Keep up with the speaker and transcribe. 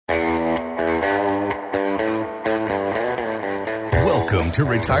Welcome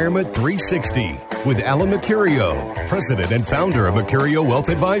to Retirement 360 with Alan Mercurio, President and Founder of Mercurio Wealth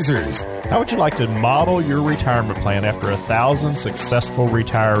Advisors. How would you like to model your retirement plan after 1,000 successful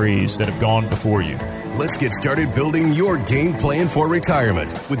retirees that have gone before you? Let's get started building your game plan for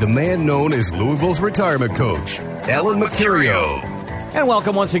retirement with the man known as Louisville's retirement coach, Alan Mercurio. And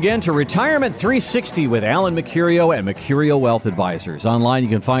welcome once again to Retirement 360 with Alan Mercurio and Mercurio Wealth Advisors. Online, you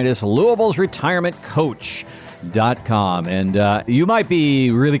can find us Louisville's Retirement Coach.com. And you might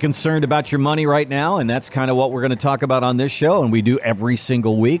be really concerned about your money right now, and that's kind of what we're going to talk about on this show, and we do every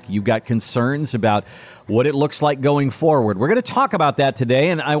single week. You've got concerns about what it looks like going forward. We're going to talk about that today,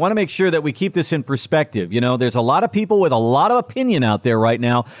 and I want to make sure that we keep this in perspective. You know, there's a lot of people with a lot of opinion out there right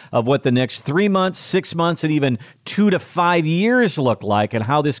now of what the next 3 months, 6 months, and even 2 to 5 years look like and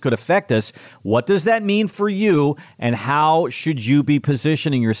how this could affect us. What does that mean for you, and how should you be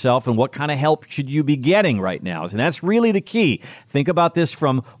positioning yourself, and what kind of help should you be getting right now? And that's really the key. Think about this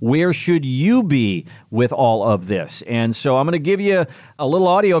from where should you be with all of this. And so I'm going to give you a little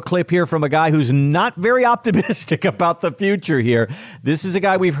audio clip here from a guy who's not very optimistic about the future here. This is a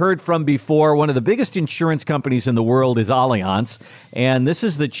guy we've heard from before. One of the biggest insurance companies in the world is Allianz, and this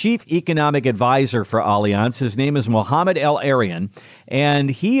is the chief economic advisor for Allianz. His name is Mohamed El-Erian, and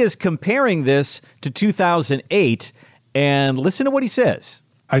he is comparing this to 2008, and listen to what he says.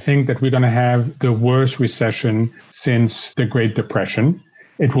 I think that we're going to have the worst recession since the Great Depression.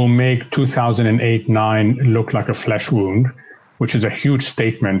 It will make 2008-9 look like a flesh wound, which is a huge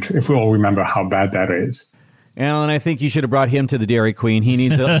statement if we all remember how bad that is. Alan, I think you should have brought him to the Dairy Queen. He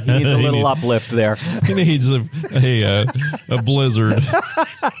needs a little uplift there. He needs a blizzard.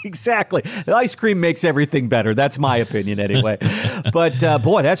 Exactly. The ice cream makes everything better. That's my opinion anyway. But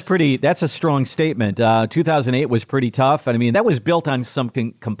boy, that's a strong statement. 2008 was pretty tough. I mean, that was built on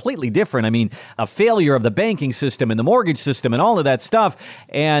something completely different. I mean, a failure of the banking system and the mortgage system and all of that stuff.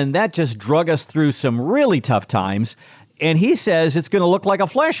 And that just drug us through some really tough times. And he says it's going to look like a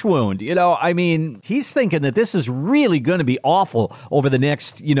flesh wound. You know, I mean, he's thinking that this is really going to be awful over the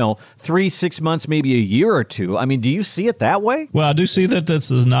next, 3-6 months, maybe a year or two. I mean, do you see it that way? Well, I do see that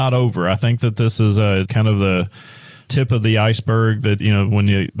this is not over. I think that this is kind of the tip of the iceberg that,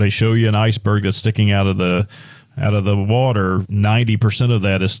 when they show you an iceberg that's sticking out of the water, 90% of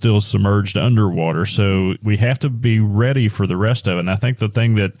that is still submerged underwater. So we have to be ready for the rest of it. And I think the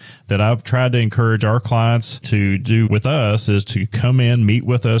thing that I've tried to encourage our clients to do with us is to come in, meet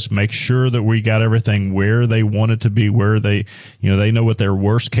with us, make sure that we got everything where they want it to be, where they know what their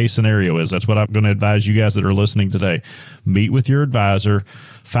worst case scenario is. That's what I'm going to advise you guys that are listening today. Meet with your advisor.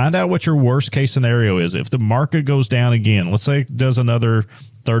 Find out what your worst case scenario is. If the market goes down again, let's say it does another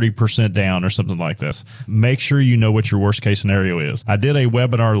 30% down or something like this, make sure you know what your worst case scenario is. I did a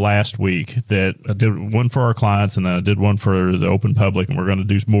webinar last week that I did one for our clients and then I did one for the open public, and we're going to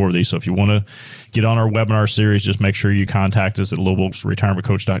do more of these. So if you want to get on our webinar series, just make sure you contact us at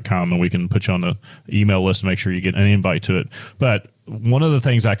Louisville'sRetirementCoach.com and we can put you on the email list and make sure you get an invite to it. But one of the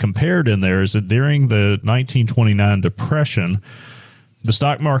things I compared in there is that during the 1929 Depression, the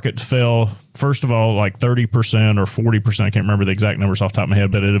stock market fell, first of all, like 30% or 40%. I can't remember the exact numbers off the top of my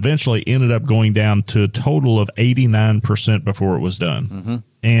head, but it eventually ended up going down to a total of 89% before it was done. Mm-hmm.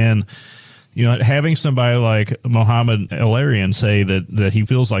 And, having somebody like Mohamed El-Erian say that he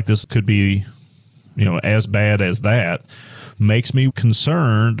feels like this could be, as bad as that, makes me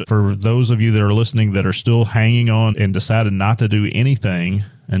concerned for those of you that are listening that are still hanging on and decided not to do anything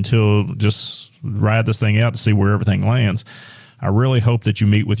until just ride this thing out to see where everything lands. I really hope that you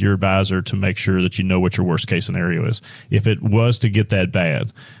meet with your advisor to make sure that you know what your worst case scenario is. If it was to get that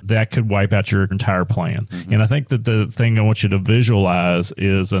bad, that could wipe out your entire plan. Mm-hmm. And I think that the thing I want you to visualize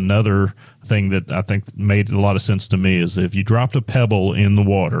is another thing that I think made a lot of sense to me is if you dropped a pebble in the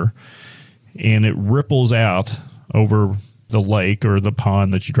water and it ripples out over the lake or the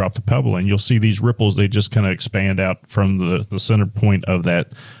pond that you dropped the pebble in, you'll see these ripples, they just kind of expand out from the center point of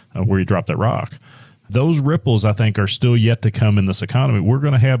that where you dropped that rock. Those ripples, I think, are still yet to come in this economy. We're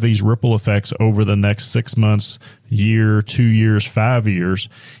going to have these ripple effects over the next 6 months, year, 2 years, 5 years,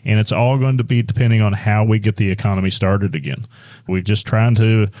 and it's all going to be depending on how we get the economy started again. We're just trying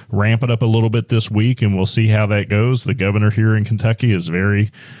to ramp it up a little bit this week, and we'll see how that goes. The governor here in Kentucky is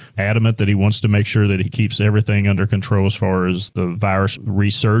very adamant that he wants to make sure that he keeps everything under control as far as the virus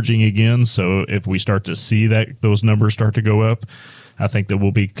resurging again. So if we start to see that those numbers start to go up, I think that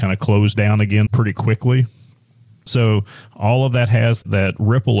we'll be kind of closed down again pretty quickly. So all of that has that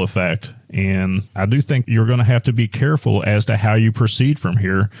ripple effect. And I do think you're going to have to be careful as to how you proceed from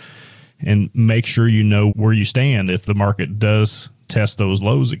here and make sure you know where you stand if the market does test those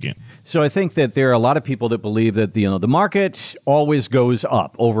lows again. So I think that there are a lot of people that believe that the market always goes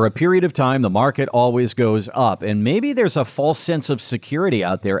up. Over a period of time, the market always goes up. And maybe there's a false sense of security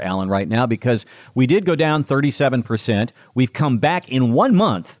out there, Alan, right now, because we did go down 37%. We've come back in 1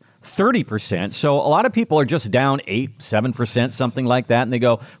 month 30%. So a lot of people are just down 8, 7%, something like that. And they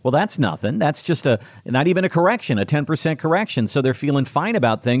go, well, that's nothing. That's just not even a correction, a 10% correction. So they're feeling fine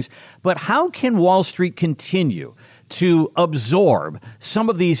about things. But how can Wall Street continue to absorb some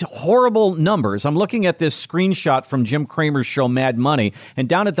of these horrible numbers? I'm looking at this screenshot from Jim Cramer's show, Mad Money, and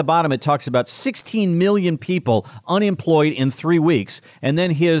down at the bottom it talks about 16 million people unemployed in 3 weeks. And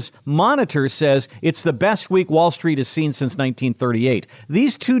then his monitor says it's the best week Wall Street has seen since 1938.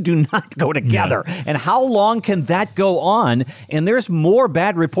 These two do not go together. Yeah. And how long can that go on? And there's more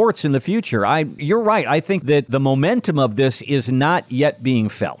bad reports in the future. You're right. I think that the momentum of this is not yet being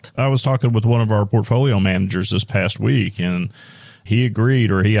felt. I was talking with one of our portfolio managers this past week, and he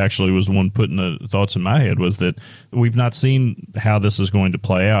agreed, or he actually was the one putting the thoughts in my head, was that we've not seen how this is going to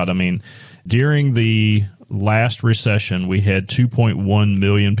play out. I mean, during the last recession, we had 2.1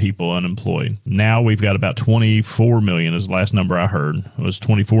 million people unemployed. Now we've got about 24 million is the last number I heard. It was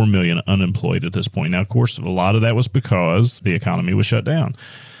 24 million unemployed at this point. Now, of course, a lot of that was because the economy was shut down.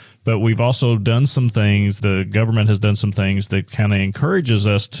 But we've also done some things, the government has done some things that kind of encourages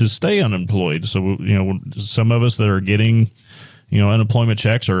us to stay unemployed. So, some of us that are getting, unemployment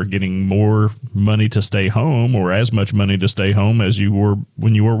checks are getting more money to stay home, or as much money to stay home as you were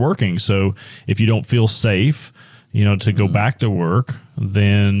when you were working. So if you don't feel safe, to go back to work,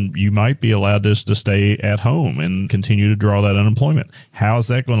 then you might be allowed to stay at home and continue to draw that unemployment. How is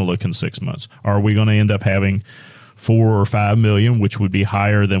that going to look in 6 months? Are we going to end up having 4 or 5 million, which would be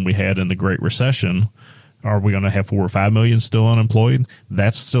higher than we had in the Great Recession? Are we going to have 4 or 5 million still unemployed?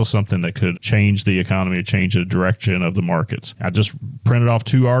 That's still something that could change the economy, change the direction of the markets. I just printed off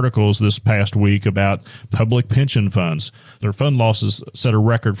 2 articles this past week about public pension funds. Their fund losses set a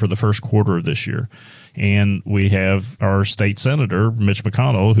record for the first quarter of this year. And we have our state senator, Mitch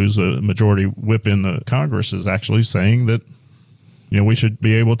McConnell, who's a majority whip in the Congress, is actually saying that we should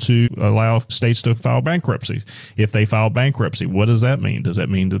be able to allow states to file bankruptcy. If they file bankruptcy, what does that mean? Does that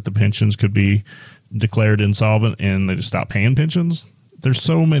mean that the pensions could be declared insolvent and they just stop paying pensions? There's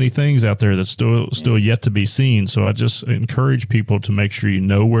so many things out there that's still yet to be seen. So I just encourage people to make sure you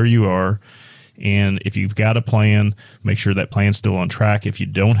know where you are. And if you've got a plan, make sure that plan's still on track. If you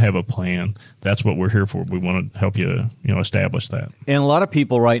don't have a plan, that's what we're here for. We want to help you, establish that. And a lot of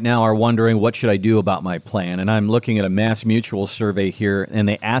people right now are wondering, what should I do about my plan? And I'm looking at a Mass Mutual survey here, and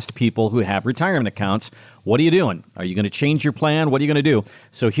they asked people who have retirement accounts, what are you doing? Are you going to change your plan? What are you going to do?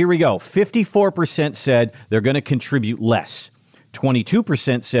 So here we go. 54% said they're going to contribute less.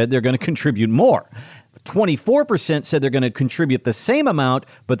 22% said they're going to contribute more. 24% said they're going to contribute the same amount,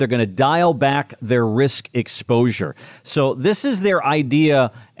 but they're going to dial back their risk exposure. So this is their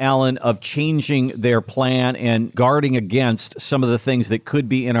idea, Alan, of changing their plan and guarding against some of the things that could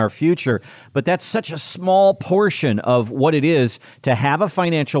be in our future. But that's such a small portion of what it is to have a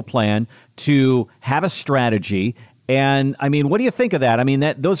financial plan, to have a strategy. And I mean, what do you think of that? I mean,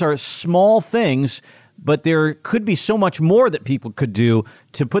 those are small things, but there could be so much more that people could do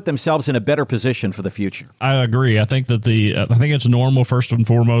to put themselves in a better position for the future. I agree. I think that I think it's normal, first and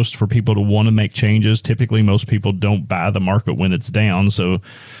foremost, for people to want to make changes. Typically, most people don't buy the market when it's down. So,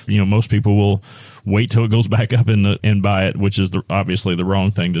 most people will wait till it goes back up and buy it, which is obviously the wrong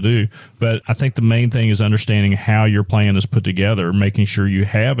thing to do. But I think the main thing is understanding how your plan is put together, making sure you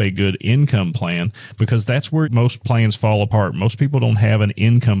have a good income plan, because that's where most plans fall apart. Most people don't have an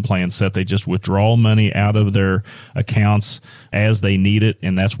income plan set. They just withdraw money out of their accounts as they need it,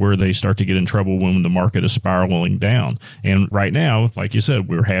 and that's where they start to get in trouble when the market is spiraling down. And right now, like you said,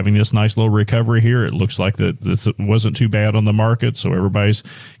 we're having this nice little recovery here. It looks like this wasn't too bad on the market, so everybody's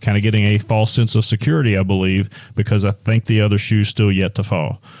kind of getting a false sense of security, I believe, because I think the other shoe's still yet to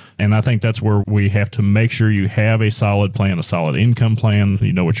fall. And I think that's where we have to make sure you have a solid plan, a solid income plan,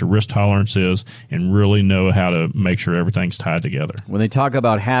 you know what your risk tolerance is, and really know how to make sure everything's tied together. When they talk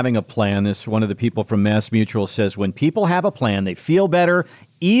about having a plan, one of the people from Mass Mutual says, when people have a plan, they feel better.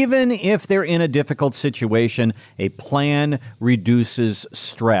 Even if they're in a difficult situation, a plan reduces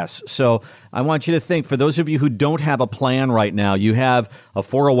stress. So I want you to think, for those of you who don't have a plan right now, you have a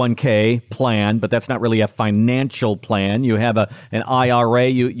 401k plan, but that's not really a financial plan. You have an IRA.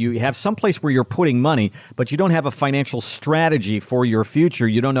 You have someplace where you're putting money, but you don't have a financial strategy for your future.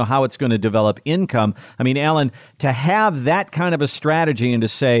 You don't know how it's going to develop income. I mean, Alan, to have that kind of a strategy and to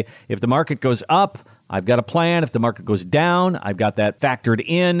say, if the market goes up, I've got a plan. If the market goes down, I've got that factored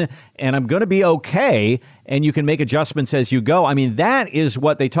in, and I'm going to be okay. And you can make adjustments as you go. I mean, that is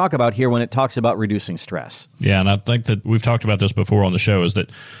what they talk about here when it talks about reducing stress. Yeah, and I think that we've talked about this before on the show, is that,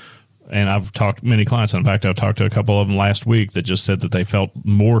 and I've talked to many clients. In fact, I've talked to a couple of them last week that just said that they felt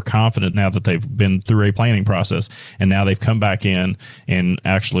more confident now that they've been through a planning process, and now they've come back in and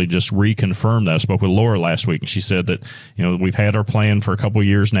actually just reconfirmed that. I spoke with Laura last week, and she said that, we've had our plan for a couple of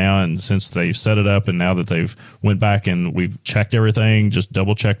years now, and since they've set it up, and now that they've went back and we've checked everything, just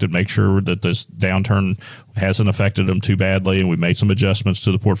double checked it, make sure that this downturn hasn't affected them too badly, and we made some adjustments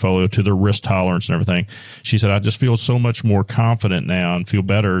to the portfolio, to their risk tolerance and everything. She said, I just feel so much more confident now and feel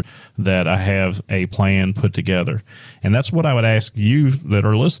better that I have a plan put together. And that's what I would ask you that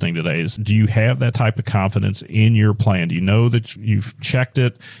are listening today is, do you have that type of confidence in your plan? Do you know that you've checked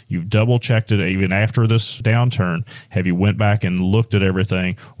it, you've double checked it even after this downturn? Have you went back and looked at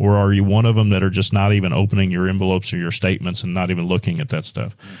everything, or are you one of them that are just not even opening your envelopes or your statements and not even looking at that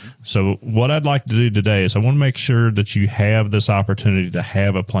stuff? Mm-hmm. So what I'd like to do today is I want to make sure that you have this opportunity to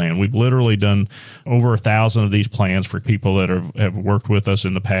have a plan. We've literally done over 1,000 of these plans for people that have worked with us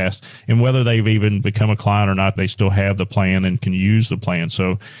in the past, and whether they've even become a client or not, they still have the plan and can use the plan.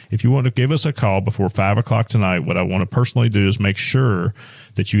 So if you want to give us a call before 5 o'clock tonight, what I want to personally do is make sure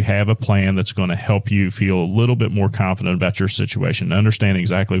that you have a plan that's going to help you feel a little bit more confident about your situation, understand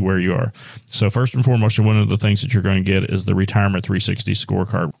exactly where you are. So first and foremost, one of the things that you're going to get is the Retirement 360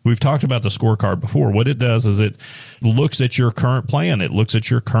 scorecard. We've talked about the scorecard before. What it does is it looks at your current plan. It looks at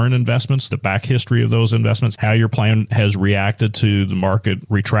your current investments, the back history of those investments, how your plan has reacted to the market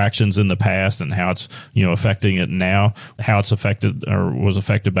retractions in the past, and how it's affecting it now, how it's affected or was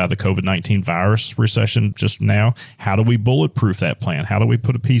affected by the COVID-19 virus recession just now. How do we bulletproof that plan? How do we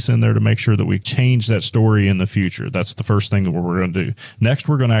put a piece in there to make sure that we change that story in the future? That's the first thing that we're going to do. Next,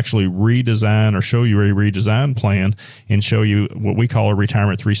 we're going to actually redesign or show you a redesigned plan and show you what we call a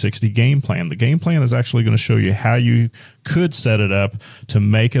Retirement 360 game plan. The game plan is actually going to show you how you could set it up to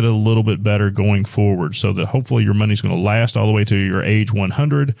make it a little bit better going forward, so that hopefully your money's going to last all the way to your age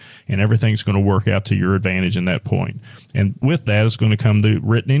 100 and everything's going to work out to your advantage in that point. And with that is going to come the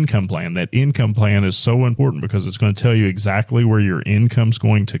written income plan. That income plan is so important because it's going to tell you exactly where your income's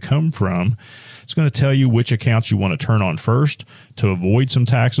going to come from. It's going to tell you which accounts you want to turn on first to avoid some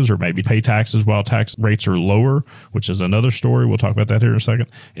taxes, or maybe pay taxes while tax rates are lower, which is another story. We'll talk about that here in a second.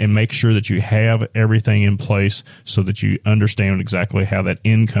 And make sure that you have everything in place so that you understand exactly how that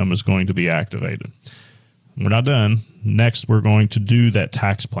income is going to be activated. We're not done. Next, we're going to do that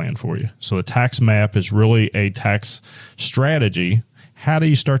tax plan for you. So the tax map is really a tax strategy. How do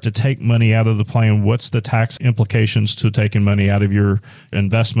you start to take money out of the plan? What's the tax implications to taking money out of your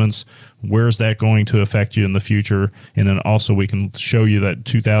investments? Where's that going to affect you in the future? And then also we can show you that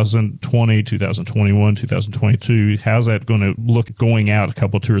 2020, 2021, 2022, how's that going to look going out a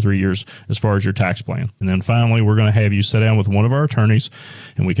couple, 2 or 3 years as far as your tax plan? And then finally, we're going to have you sit down with one of our attorneys,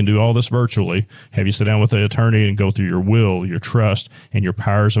 and we can do all this virtually, have you sit down with the attorney and go through your will, your trust, and your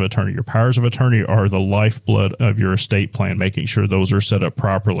powers of attorney. Your powers of attorney are the lifeblood of your estate plan, making sure those are set up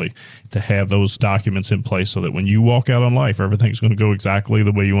properly to have those documents in place so that when you walk out on life, everything's going to go exactly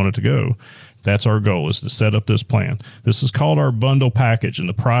the way you want it to go. That's our goal, is to set up this plan. This is called our bundle package, and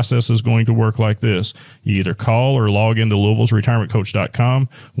the process is going to work like this. You either call or log into Louisville'sRetirementCoach.com.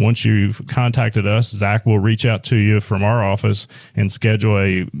 Once you've contacted us, Zach will reach out to you from our office and schedule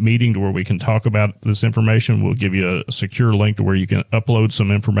a meeting to where we can talk about this information. We'll give you a secure link to where you can upload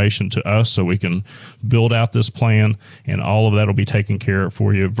some information to us so we can build out this plan, and all of that will be taken care of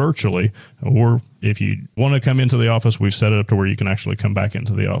for you virtually. Or if you want to come into the office, we've set it up to where you can actually come back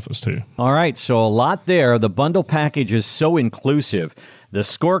into the office too. All right, so a lot there. The bundle package is so inclusive. The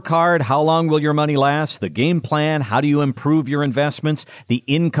scorecard, how long will your money last? The game plan, how do you improve your investments? The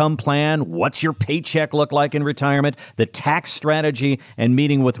income plan, what's your paycheck look like in retirement? The tax strategy, and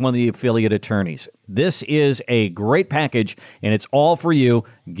meeting with one of the affiliate attorneys. This is a great package, and it's all for you.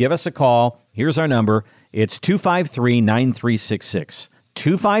 Give us a call. Here's our number. It's 253-9366.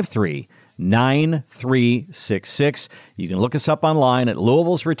 253-9366. You can look us up online at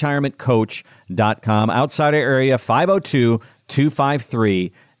Louisville'sRetirementCoach.com. Outside our area,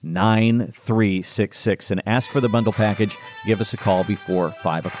 502-253-9366. And ask for the bundle package. Give us a call before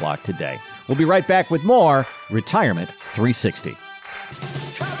 5 o'clock today. We'll be right back with more Retirement 360.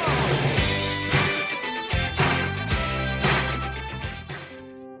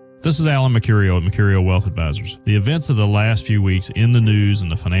 This is Alan Mercurio at Mercurio Wealth Advisors. The events of the last few weeks in the news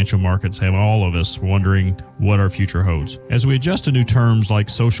and the financial markets have all of us wondering what our future holds. As we adjust to new terms like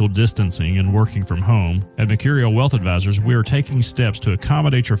social distancing and working from home, at Mercurio Wealth Advisors, we are taking steps to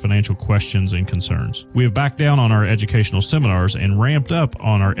accommodate your financial questions and concerns. We have backed down on our educational seminars and ramped up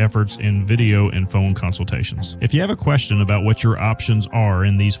on our efforts in video and phone consultations. If you have a question about what your options are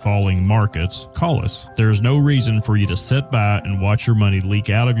in these falling markets, call us. There is no reason for you to sit by and watch your money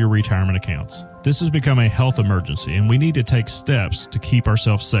leak out of your retirement accounts. This has become a health emergency, and we need to take steps to keep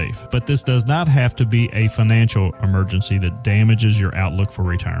ourselves safe. But this does not have to be a financial emergency that damages your outlook for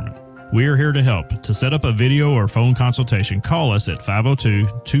retirement. We are here to help. To set up a video or phone consultation, call us at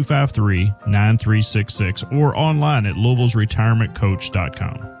 502-253-9366 or online at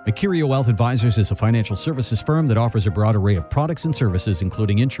Louisville'sRetirementCoach.com. Mercurio Wealth Advisors is a financial services firm that offers a broad array of products and services,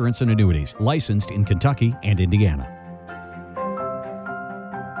 including insurance and annuities, licensed in Kentucky and Indiana.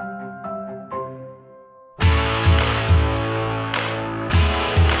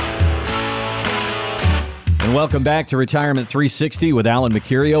 Welcome back to Retirement 360 with Alan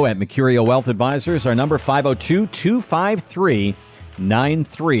Mercurio at Mercurio Wealth Advisors. Our number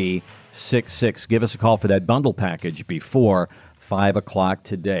 502-253-9366. Give us a call for that bundle package before 5 o'clock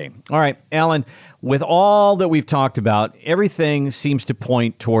today. All right, Alan, with all that we've talked about, everything seems to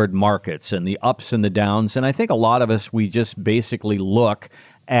point toward markets and the ups and the downs. And I think a lot of us, we just basically look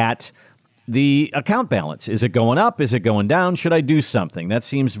at the account balance. Is it going up? Is it going down? Should I do something? That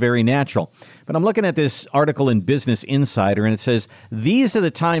seems very natural. But I'm looking at this article in Business Insider, and it says, these are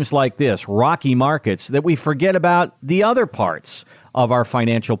the times like this, rocky markets, that we forget about the other parts of our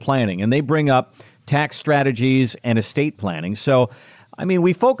financial planning. And they bring up tax strategies and estate planning. So, I mean,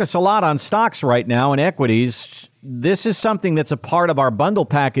 we focus a lot on stocks right now and equities. This is something that's a part of our bundle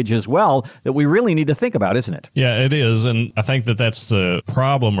package as well that we really need to think about, isn't it? Yeah, it is. And I think that that's the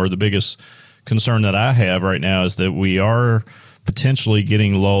problem, or the biggest concern that I have right now, is that we are potentially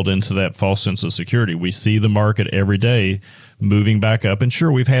getting lulled into that false sense of security. We see the market every day moving back up. And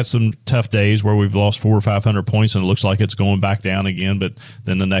sure, we've had some tough days where we've lost 400 or 500 points and it looks like it's going back down again. But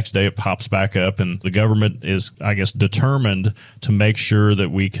then the next day it pops back up, and the government is, I guess, determined to make sure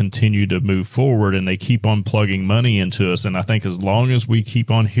that we continue to move forward, and they keep on plugging money into us. And I think as long as we keep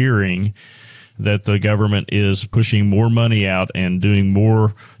on hearing that the government is pushing more money out and doing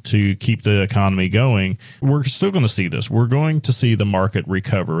more to keep the economy going, we're still going to see this. We're going to see the market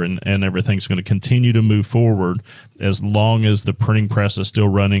recover, and everything's going to continue to move forward as long as the printing press is still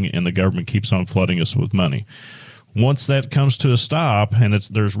running and the government keeps on flooding us with money. Once that comes to a stop, and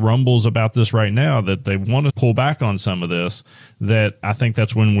there's rumbles about this right now that they want to pull back on some of this, that I think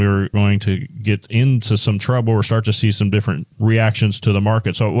that's when we're going to get into some trouble or start to see some different reactions to the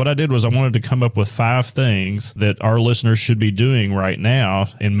market. So what I did was I wanted to come up with 5 things that our listeners should be doing right now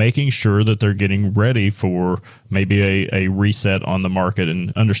in making sure that they're getting ready for maybe a reset on the market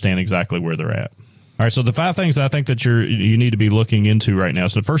and understand exactly where they're at. All right, so the 5 things that I think that you need to be looking into right now.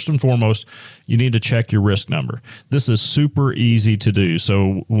 So first and foremost, you need to check your risk number. This is super easy to do.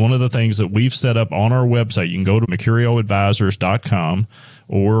 So one of the things that we've set up on our website, you can go to MercurioAdvisors.com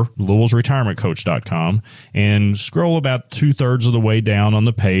or Louisville'sRetirementCoach.com and scroll about 2/3 of the way down on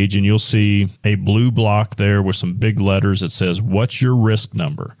the page, and you'll see a blue block there with some big letters that says, "What's your risk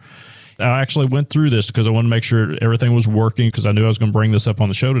number?" I actually went through this because I wanted to make sure everything was working, because I knew I was going to bring this up on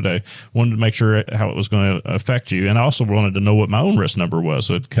the show today. Wanted to make sure how it was going to affect you. And I also wanted to know what my own risk number was.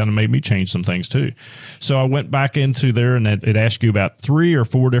 So it kind of made me change some things too. So I went back into there, and it asked you about 3 or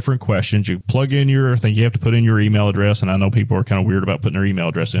 4 different questions. You plug in I think you have to put in your email address. And I know people are kind of weird about putting their email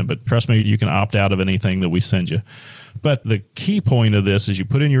address in, but trust me, you can opt out of anything that we send you. But the key point of this is you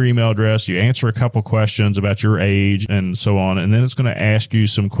put in your email address, you answer a couple questions about your age and so on, and then it's going to ask you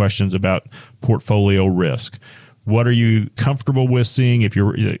some questions about portfolio risk. What are you comfortable with seeing? It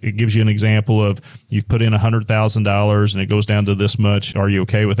gives you an example of you put in $100,000 and it goes down to this much. Are you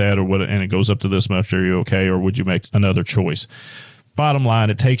okay with that? Or what? And it goes up to this much. Are you okay? Or would you make another choice? Bottom line,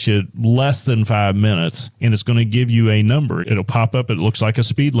 it takes you less than 5 minutes, and it's going to give you a number. It'll pop up. It looks like a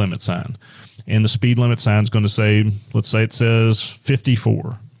speed limit sign. And the speed limit sign is going to say, let's say it says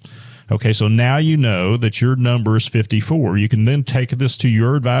 54. Okay, so now you know that your number is 54. You can then take this to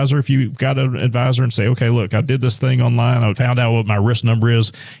your advisor if you've got an advisor and say, okay, look, I did this thing online. I found out what my risk number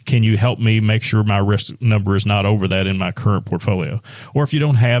is. Can you help me make sure my risk number is not over that in my current portfolio? Or if you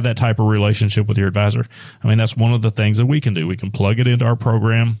don't have that type of relationship with your advisor, I mean, that's one of the things that we can do. We can plug it into our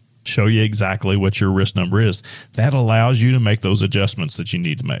program, show you exactly what your risk number is. That allows you to make those adjustments that you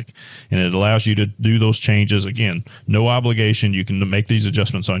need to make. And it allows you to do those changes. Again, no obligation. You can make these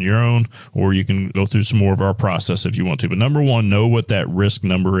adjustments on your own, or you can go through some more of our process if you want to. But number one, know what that risk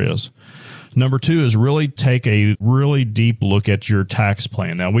number is. Number two is really take a really deep look at your tax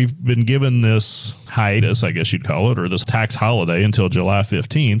plan. Now, we've been given this hiatus, I guess you'd call it, or this tax holiday until July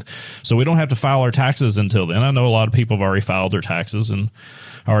 15th. So we don't have to file our taxes until then. I know a lot of people have already filed their taxes and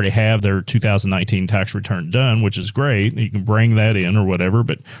already have their 2019 tax return done, which is great. You can bring that in or whatever,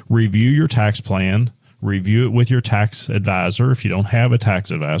 but review your tax plan. Review it with your tax advisor. If you don't have a tax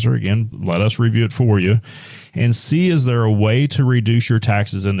advisor, again, let us review it for you and see, is there a way to reduce your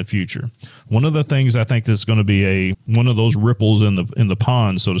taxes in the future? One of the things I think that's going to be one of those ripples in the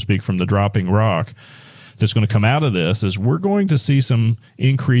pond, so to speak, from the dropping rock that's going to come out of this is we're going to see some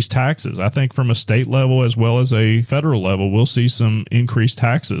increased taxes. I think from a state level as well as a federal level, we'll see some increased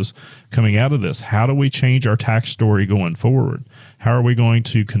taxes coming out of this. How do we change our tax story going forward? How are we going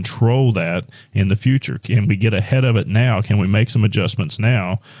to control that in the future? Can we get ahead of it now? Can we make some adjustments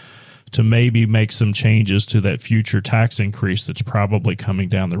now to maybe make some changes to that future tax increase that's probably coming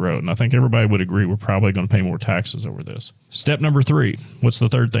down the road? And I think everybody would agree we're probably going to pay more taxes over this. Step number 3, what's the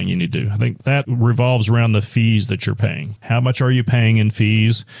third thing you need to do? I think that revolves around the fees that you're paying. How much are you paying in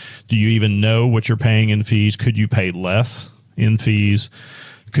fees? Do you even know what you're paying in fees? Could you pay less in fees?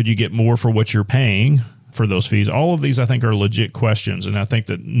 Could you get more for what you're paying for those fees? All of these, I think, are legit questions. And I think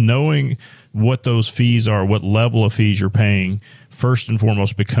that knowing what those fees are, what level of fees you're paying, first and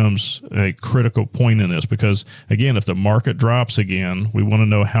foremost becomes a critical point in this. Because, again, if the market drops again, we want to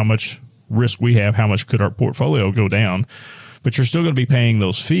know how much risk we have, how much could our portfolio go down. But you're still going to be paying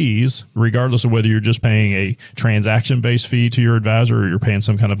those fees, regardless of whether you're just paying a transaction-based fee to your advisor or you're paying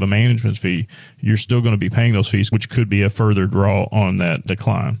some kind of a management fee. You're still going to be paying those fees, which could be a further draw on that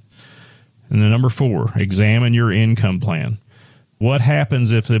decline. And then number 4, examine your income plan. What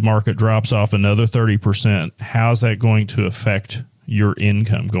happens if the market drops off another 30%? How's that going to affect your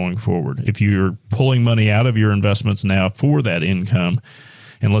income going forward? If you're pulling money out of your investments now for that income,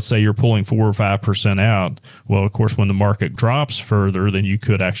 and let's say you're pulling 4 or 5% out, well, of course, when the market drops further, then you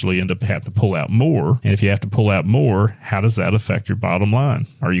could actually end up having to pull out more. And if you have to pull out more, how does that affect your bottom line?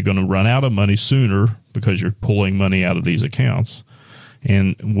 Are you going to run out of money sooner because you're pulling money out of these accounts?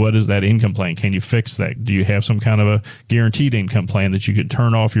 And what is that income plan? Can you fix that? Do you have some kind of a guaranteed income plan that you could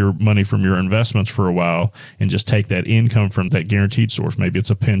turn off your money from your investments for a while and just take that income from that guaranteed source? Maybe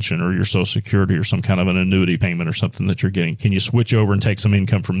it's a pension or your Social Security or some kind of an annuity payment or something that you're getting. Can you switch over and take some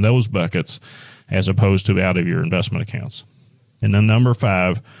income from those buckets as opposed to out of your investment accounts? And then number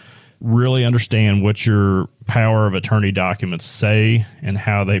 5, really understand what your power of attorney documents say and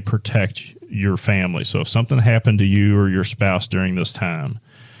how they protect your family. So if something happened to you or your spouse during this time,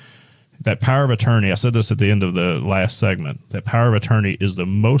 that power of attorney, I said this at the end of the last segment, that power of attorney is the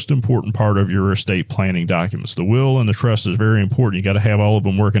most important part of your estate planning documents. The will and the trust is very important. You got to have all of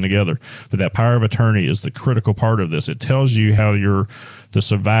them working together. But that power of attorney is the critical part of this. It tells you how the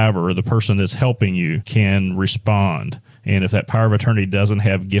survivor or the person that's helping you can respond. And if that power of attorney doesn't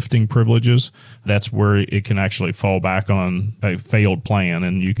have gifting privileges, that's where it can actually fall back on a failed plan,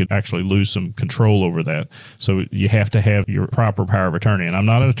 and you could actually lose some control over that. So you have to have your proper power of attorney. And I'm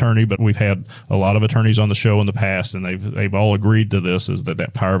not an attorney, but we've had a lot of attorneys on the show in the past, and they've all agreed to this, is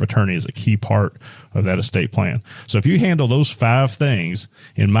that power of attorney is a key part of that estate plan. So if you handle those 5 things,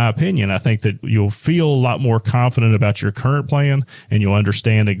 in my opinion, I think that you'll feel a lot more confident about your current plan, and you'll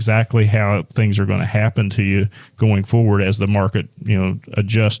understand exactly how things are going to happen to you going forward as the market,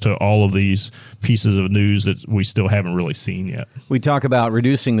 adjusts to all of these pieces of news that we still haven't really seen yet. We talk about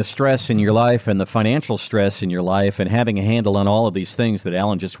reducing the stress in your life and the financial stress in your life and having a handle on all of these things that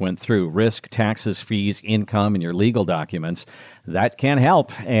Alan just went through: risk, taxes, fees, income, and your legal documents. That can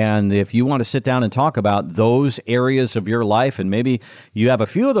help. And if you want to sit down and talk about those areas of your life, and maybe you have a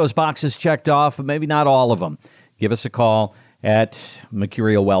few of those boxes checked off, but maybe not all of them, give us a call at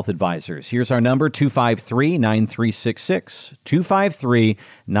Mercurio Wealth Advisors. Here's our number, 253-9366,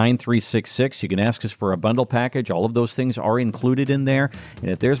 253-9366. You can ask us for a bundle package. All of those things are included in there.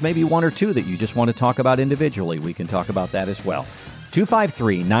 And if there's maybe 1 or 2 that you just want to talk about individually, we can talk about that as well.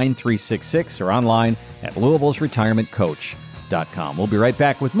 253-9366 or online at Louisville'sRetirementCoach.com. We'll be right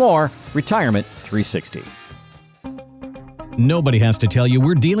back with more Retirement 360. Nobody has to tell you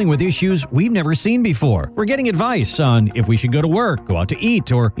we're dealing with issues we've never seen before. We're getting advice on if we should go to work, go out to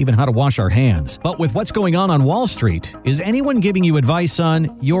eat, or even how to wash our hands. But with what's going on Wall Street, is anyone giving you advice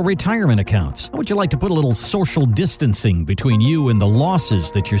on your retirement accounts? How would you like to put a little social distancing between you and the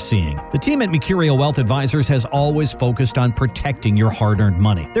losses that you're seeing? The team at Mercurio Wealth Advisors has always focused on protecting your hard-earned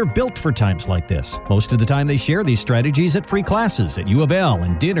money. They're built for times like this. Most of the time, they share these strategies at free classes at U of L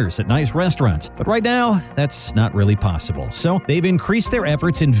and dinners at nice restaurants. But right now, that's not really possible. So they've increased their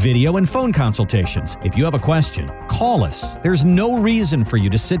efforts in video and phone consultations. If you have a question, call us. There's no reason for you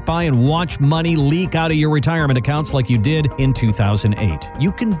to sit by and watch money leak out of your retirement accounts like you did in 2008.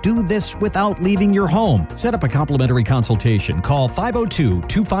 You can do this without leaving your home. Set up a complimentary consultation. Call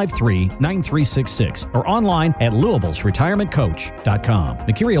 502-253-9366 or online at Louisville'sRetirementCoach.com.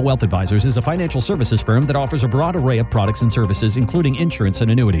 Mercurio Wealth Advisors is a financial services firm that offers a broad array of products and services, including insurance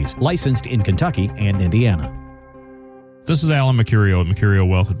and annuities, licensed in Kentucky and Indiana. This is Alan Mercurio at Mercurio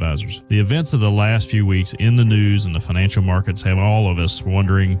Wealth Advisors. The events of the last few weeks in the news and the financial markets have all of us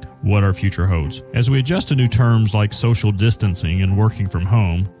wondering what our future holds. As we adjust to new terms like social distancing and working from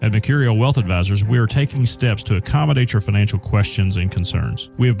home, at Mercurio Wealth Advisors, we are taking steps to accommodate your financial questions and concerns.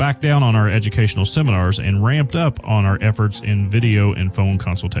 We have backed down on our educational seminars and ramped up on our efforts in video and phone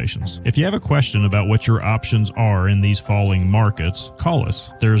consultations. If you have a question about what your options are in these falling markets, call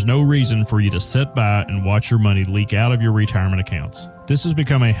us. There is no reason for you to sit by and watch your money leak out of your retirement accounts. This has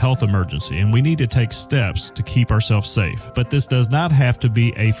become a health emergency, and we need to take steps to keep ourselves safe. But this does not have to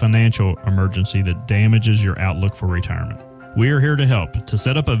be a financial emergency that damages your outlook for retirement. We are here to help. To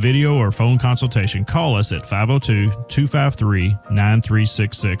set up a video or phone consultation, call us at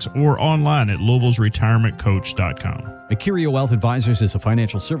 502-253-9366 or online at Louisville'sRetirementCoach.com. Mercurio Wealth Advisors is a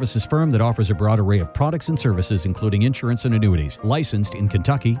financial services firm that offers a broad array of products and services, including insurance and annuities, licensed in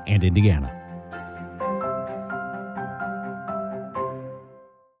Kentucky and Indiana.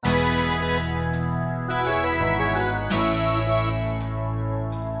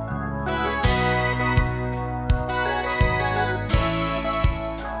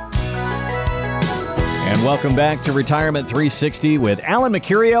 Welcome back to Retirement 360 with Alan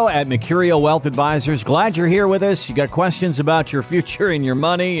Mercurio at Mercurio Wealth Advisors. Glad you're here with us. You got questions about your future and your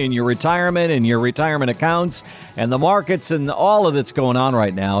money and your retirement and your retirement accounts and the markets and all of that's going on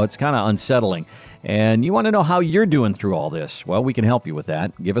right now. It's kind of unsettling. And you want to know how you're doing through all this. Well, we can help you with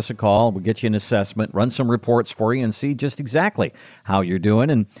that. Give us a call. We'll get you an assessment, run some reports for you, and see just exactly how you're doing.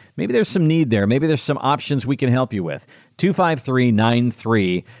 And maybe there's some need there. Maybe there's some options we can help you with.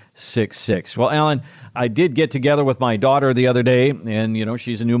 253-9366. Well, Alan, I did get together with my daughter the other day, and, you know,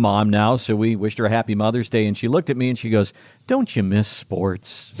 she's a new mom now, so we wished her a happy Mother's Day, and she looked at me and she goes, "Don't you miss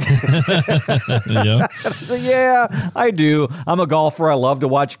sports?" Yeah. I said, "Yeah, I do. I'm a golfer. I love to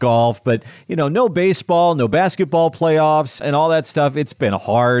watch golf, but, you know, no baseball, no basketball playoffs and all that stuff. It's been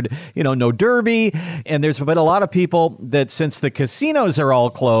hard. You know, no derby." And there's been a lot of people that since the casinos are all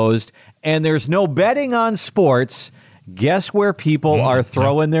closed and there's no betting on sports, guess where people are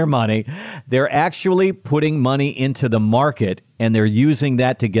throwing their money? They're actually putting money into the market, and they're using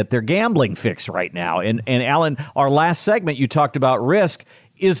that to get their gambling fix right now. And Alan, our last segment, you talked about risk.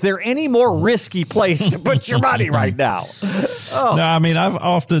 Is there any more risky place to put your money right now? No, I mean, I've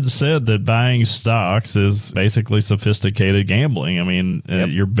often said that buying stocks is basically sophisticated gambling. I mean,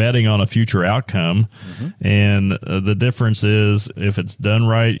 you're betting on a future outcome, and the difference is if it's done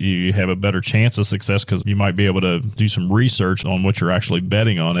right, you have a better chance of success because you might be able to do some research on what you're actually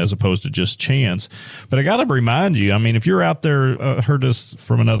betting on as opposed to just chance. But I got to remind you, I mean, if you're out there, heard this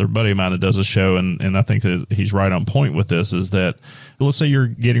from another buddy of mine that does a show, and I think that he's right on point with this, is that let's say you're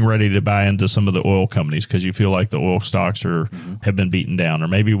getting ready to buy into some of the oil companies because you feel like the oil stocks have been beaten down, or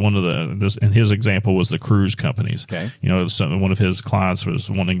maybe one of in his example was the cruise companies. Okay. You know, one of his clients was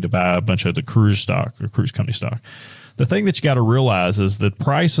wanting to buy a bunch of the cruise stock or cruise company stock. The thing that you got to realize is that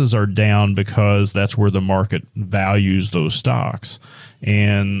prices are down because that's where the market values those stocks.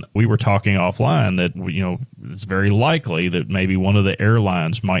 And we were talking offline that, you know, it's very likely that maybe one of the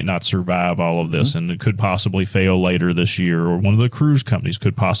airlines might not survive all of this and it could possibly fail later this year, or one of the cruise companies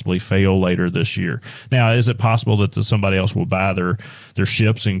could possibly fail later this year. Now, is it possible that somebody else will buy their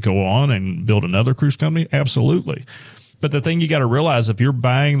ships and go on and build another cruise company? Absolutely. But the thing you got to realize, if you're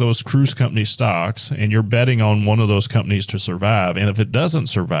buying those cruise company stocks and you're betting on one of those companies to survive, and if it doesn't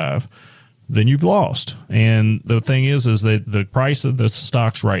survive, then you've lost. And the thing is that the price of the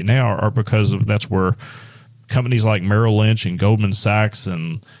stocks right now are because of that's where companies like Merrill Lynch and Goldman Sachs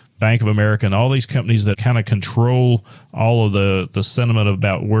and Bank of America and all these companies that kind of control all of the sentiment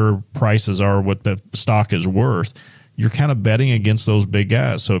about where prices are, what the stock is worth, you're kind of betting against those big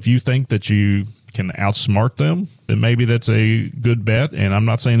guys. So if you think that you can outsmart them, then maybe that's a good bet. And I'm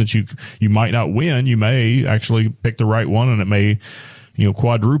not saying that you might not win. You may actually pick the right one, and it may,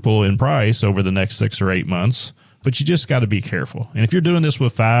 quadruple in price over the next 6 or 8 months. But you just got to be careful. And if you're doing this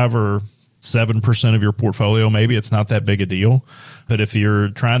with 5 or 7% of your portfolio, maybe it's not that big a deal. But if you're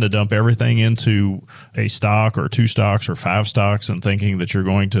trying to dump everything into a stock or 2 stocks or 5 stocks and thinking that you're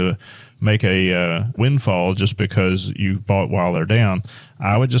going to make a windfall just because you've bought while they're down,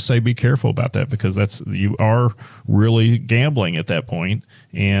 I would just say be careful about that, because you are really gambling at that point.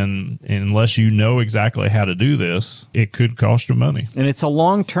 And unless you know exactly how to do this, it could cost you money. And it's a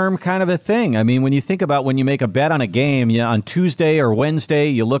long-term kind of a thing. I mean, when you think about when you make a bet on a game, on Tuesday or Wednesday,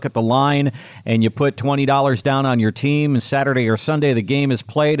 you look at the line and you put $20 down on your team, and Saturday or Sunday the game is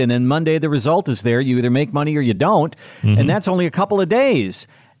played, and then Monday the result is there. You either make money or you don't, and that's only a couple of days.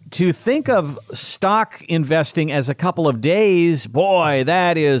 To think of stock investing as a couple of days, boy,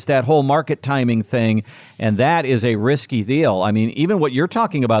 that is that whole market timing thing, and that is a risky deal. I mean, even what you're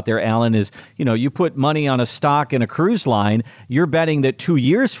talking about there, Alan, is, you put money on a stock in a cruise line, you're betting that 2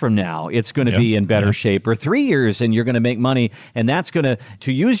 years from now it's going to be in better shape, or 3 years, and you're going to make money, and that's going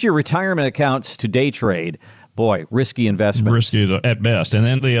to use your retirement accounts to day trade. Boy, risky investment. Risky at best. And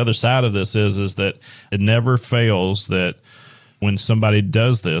then the other side of this is that it never fails that when somebody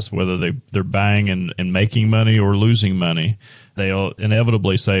does this, whether they're buying and making money or losing money, they'll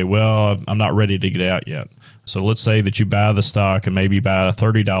inevitably say, well, I'm not ready to get out yet. So let's say that you buy the stock and maybe buy a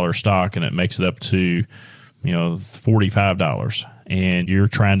 $30 stock and it makes it up to, $45. And you're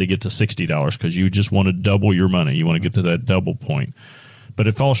trying to get to $60 because you just want to double your money. You want to get to that double point. But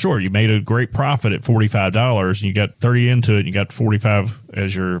it falls short. You made a great profit at $45 and you got 30 into it and you got 45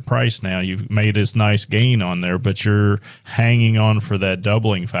 as your price now. You've made this nice gain on there, but you're hanging on for that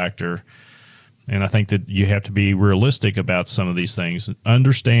doubling factor. And I think that you have to be realistic about some of these things.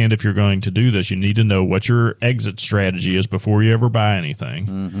 Understand if you're going to do this, you need to know what your exit strategy is before you ever buy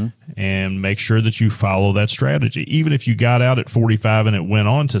anything, and make sure that you follow that strategy. Even if you got out at 45 and it went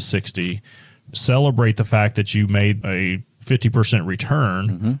on to 60, celebrate the fact that you made a 50%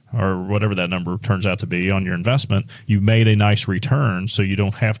 return, or whatever that number turns out to be on your investment. You made a nice return, so you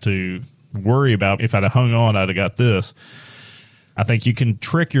don't have to worry about, if I'd have hung on, I'd have got this. I think you can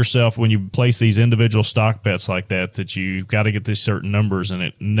trick yourself when you place these individual stock bets like that you've got to get these certain numbers, and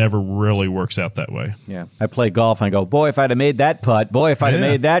it never really works out that way. Yeah. I play golf and I go, boy, if I'd have made that putt, boy, if I'd have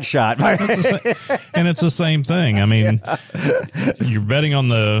made that shot. And it's the same thing. I mean, you're betting on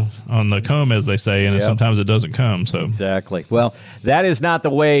the come, as they say, and sometimes it doesn't come. So Exactly. Well, that is not the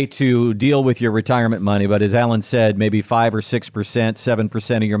way to deal with your retirement money, but as Alan said, maybe 5 or 6%,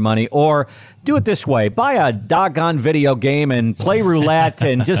 7% of your money, or do it this way. Buy a doggone video game and play roulette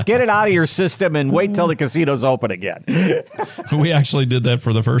and just get it out of your system and wait till the casino's open again. We actually did that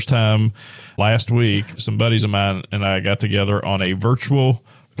for the first time last week. Some buddies of mine and I got together on a virtual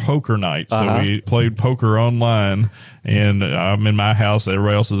poker night. So we played poker online, and I'm in my house,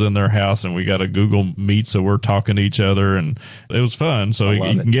 everybody else is in their house, and we got a Google Meet, so we're talking to each other, and it was fun. So you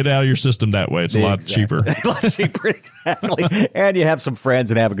can get out of your system that way. It's a lot cheaper. A lot cheaper, exactly. And you have some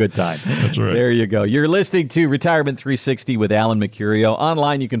friends and have a good time. That's right. There you go. You're listening to Retirement 360 with Alan Mercurio.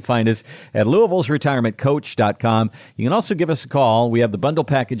 Online, you can find us at Louisville'sRetirementCoach.com. You can also give us a call. We have the bundle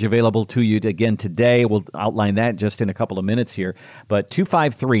package available to you again today. We'll outline that just in a couple of minutes here. But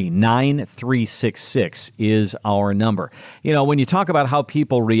 253-9366 is our number. When you talk about how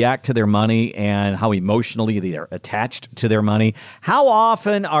people react to their money and how emotionally they are attached to their money, how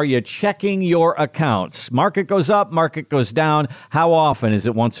often are you checking your accounts? Market goes up, market goes down. How often? Is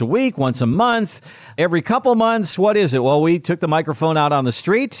it once a week, once a month, every couple months? What is it? Well, we took the microphone out on the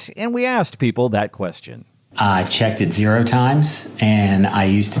street and we asked people that question. I checked it 0 times, and I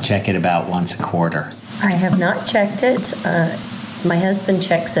used to check it about once a quarter. I have not checked it. My husband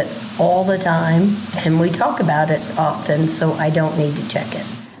checks it all the time, and we talk about it often, so I don't need to check it.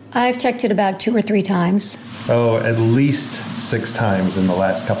 I've checked it about 2 or 3 times. Oh, at least 6 times in the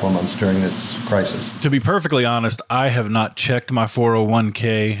last couple of months during this crisis. To be perfectly honest, I have not checked my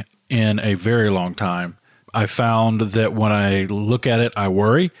 401k in a very long time. I found that when I look at it, I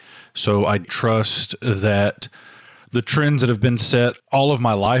worry. So I trust that the trends that have been set all of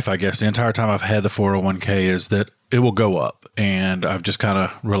my life, I guess, the entire time I've had the 401k, is that it will go up. And I've just kind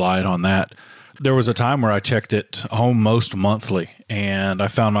of relied on that. There was a time where I checked it almost monthly, and I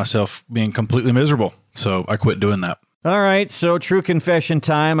found myself being completely miserable. So I quit doing that. All right, so true confession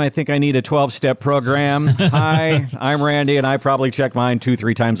time. I think I need a 12-step program. Hi, I'm Randy, and I probably check mine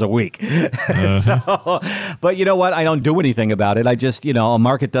 2-3 times a week. But you know what? I don't do anything about it. I just, a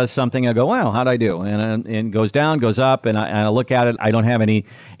market does something. I go, wow, how'd I do? And it goes down, goes up, and I look at it. I don't have any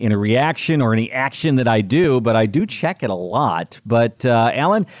reaction or any action that I do, but I do check it a lot. But,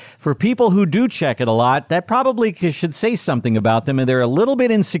 Alan, for people who do check it a lot, that probably should say something about them, and they're a little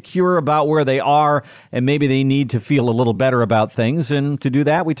bit insecure about where they are, and maybe they need to feel a little better about things. And to do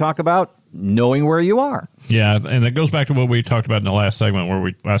that, we talk about knowing where you are. Yeah, and it goes back to what we talked about in the last segment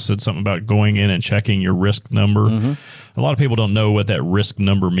where I said something about going in and checking your risk number. Mm-hmm. A lot of people don't know what that risk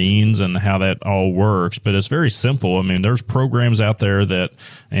number means and how that all works, but it's very simple. I mean, there's programs out there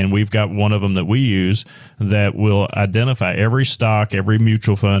and we've got one of them that we use that will identify every stock, every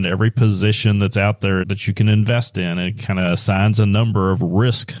mutual fund, every position that's out there that you can invest in. It kind of assigns a number of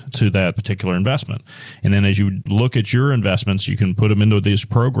risk to that particular investment. And then as you look at your investments, you can put them into these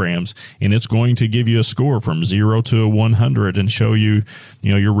programs, and it's going to give you a score from 0 to 100 and show you,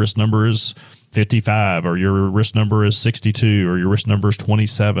 your risk number is 55 or your risk number is 62 or your risk number is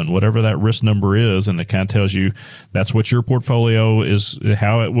 27, whatever that risk number is. And it kind of tells you that's what your portfolio is,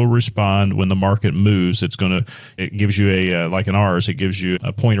 how it will respond when the market moves. It gives you like in ours, it gives you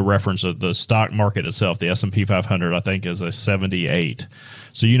a point of reference of the stock market itself. The S&P 500, I think, is a 78.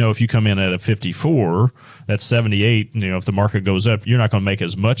 So, if you come in at a 54, that's 78. If the market goes up, you're not going to make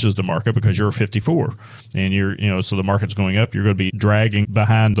as much as the market because you're a 54. And so the market's going up, you're going to be dragging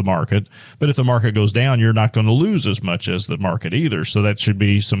behind the market. But if the market goes down, you're not going to lose as much as the market either. So that should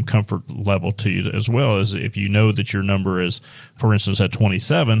be some comfort level to you as well, as if you know that your number is, for instance, at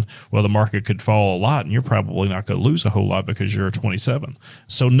 27, well, the market could fall a lot and you're probably not going to lose a whole lot because you're a 27.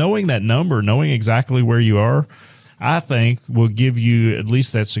 So knowing that number, knowing exactly where you are, I think will give you at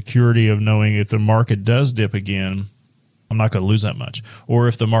least that security of knowing if the market does dip again, I'm not going to lose that much. Or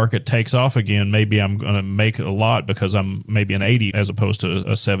if the market takes off again, maybe I'm going to make a lot because I'm maybe an 80 as opposed to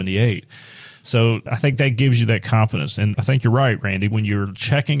a 78. So I think that gives you that confidence. And I think you're right, Randy, when you're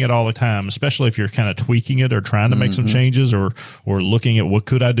checking it all the time, especially if you're kind of tweaking it or trying to make some changes or looking at what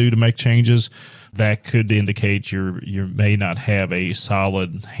could I do to make changes, that could indicate you may not have a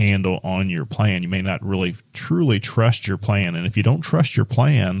solid handle on your plan. You may not really truly trust your plan. And if you don't trust your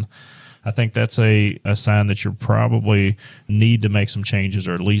plan, I think that's a sign that you probably need to make some changes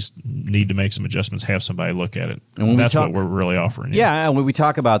or at least need to make some adjustments, have somebody look at it. And that's what we're really offering. Yeah, and when we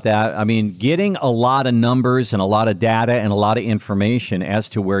talk about that, I mean, getting a lot of numbers and a lot of data and a lot of information as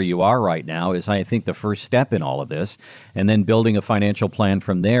to where you are right now is, I think, the first step in all of this, and then building a financial plan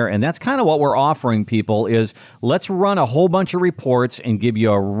from there. And that's kind of what we're offering people is let's run a whole bunch of reports and give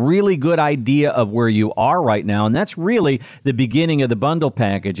you a really good idea of where you are right now. And that's really the beginning of the bundle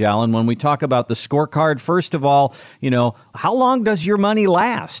package, Alan. When we talk about the scorecard, first of all, how long does your money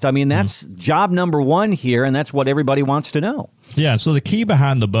last? I mean, that's job number one here, and that's what everybody wants to know. Yeah, so the key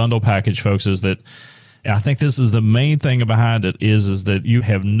behind the bundle package, folks, is that I think this is the main thing behind it is that you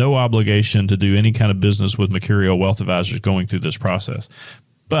have no obligation to do any kind of business with Mercurio Wealth Advisors going through this process.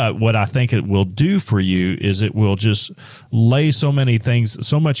 But what I think it will do for you is it will just lay so many things,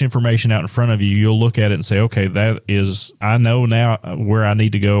 so much information out in front of you. You'll look at it and say, okay, I know now where I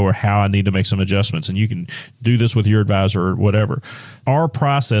need to go or how I need to make some adjustments. And you can do this with your advisor or whatever. Our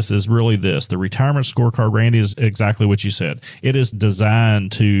process is really this. The retirement scorecard, Randy, is exactly what you said. It is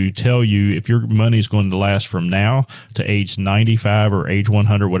designed to tell you if your money is going to last from now to age 95 or age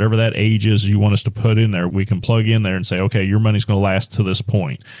 100, whatever that age is you want us to put in there, we can plug in there and say, okay, your money's going to last to this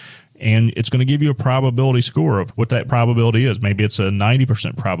point. And it's going to give you a probability score of what that probability is. Maybe it's a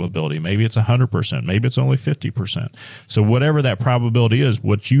 90% probability. Maybe it's 100%. Maybe it's only 50%. So whatever that probability is,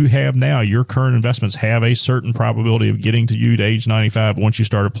 what you have now, your current investments have a certain probability of getting to you to age 95 once you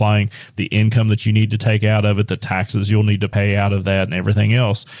start applying the income that you need to take out of it, the taxes you'll need to pay out of that, and everything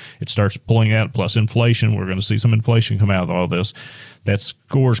else. It starts pulling out, plus inflation. We're going to see some inflation come out of all this. That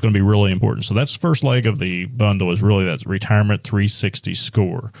score is going to be really important. So that's the first leg of the bundle is really that Retirement 360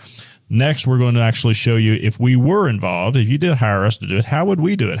 score. Next, we're going to actually show you if we were involved, if you did hire us to do it, how would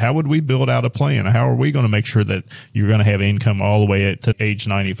we do it? How would we build out a plan? How are we going to make sure that you're going to have income all the way to age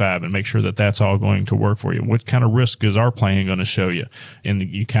 95 and make sure that that's all going to work for you? What kind of risk is our plan going to show you? And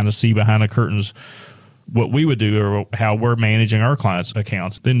you kind of see behind the curtains what we would do or how we're managing our clients'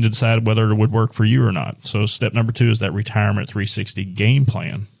 accounts, then decide whether it would work for you or not. So step number 2 is that Retirement 360 game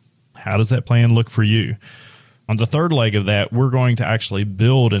plan. How does that plan look for you? On the third leg of that, we're going to actually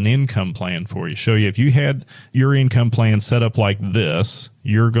build an income plan for you. Show you if you had your income plan set up like this,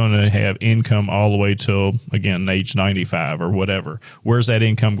 you're going to have income all the way till, again, age 95 or whatever. Where's that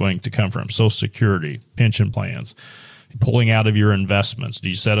income going to come from? Social Security, pension plans. pulling out of your investments? Do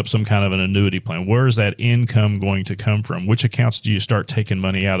you set up some kind of an annuity plan? Where is that income going to come from? Which accounts do you start taking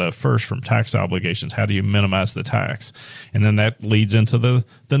money out of first from tax obligations? How do you minimize the tax? And then that leads into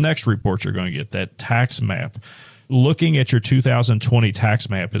the next report you're going to get, that tax map. Looking at your 2020 tax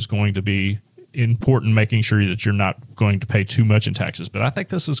map is going to be important, making sure that you're not going to pay too much in taxes. But I think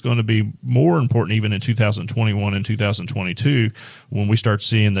this is going to be more important even in 2021 and 2022 when we start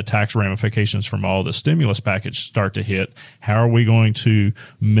seeing the tax ramifications from all the stimulus package start to hit. How are we going to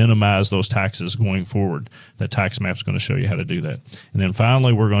minimize those taxes going forward? That tax map is going to show you how to do that. And then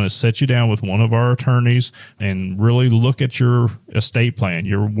finally, we're going to set you down with one of our attorneys and really look at your estate plan,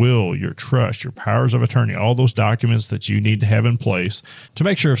 your will, your trust, your powers of attorney, all those documents that you need to have in place to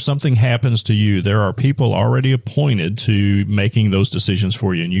make sure if something happens to you, there are people already appointed to making those decisions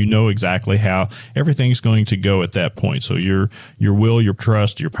for you, and you know exactly how everything's going to go at that point. So your will, your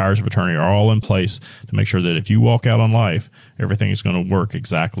trust, your powers of attorney are all in place to make sure that if you walk out on life, everything is going to work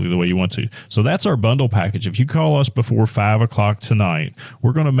exactly the way you want to. So that's our bundle package. If you call us before 5 o'clock tonight,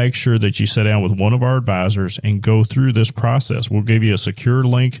 we're going to make sure that you sit down with one of our advisors and go through this process. We'll give you a secure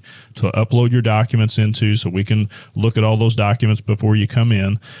link to upload your documents into so we can look at all those documents before you come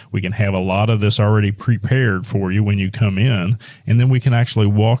in. We can have a lot of this already prepared for you when you come in, and then we can actually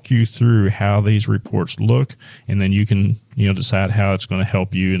walk you through how these reports look, and then you can decide how it's going to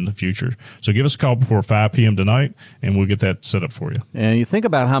help you in the future. So give us a call before 5 p.m. tonight, and we'll get that set up for you. And you think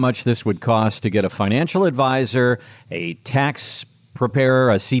about how much this would cost to get a financial advisor, a tax preparer,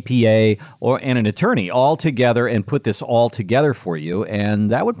 a CPA, and an attorney all together and put this all together for you. And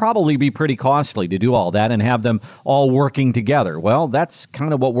that would probably be pretty costly to do all that and have them all working together. Well, that's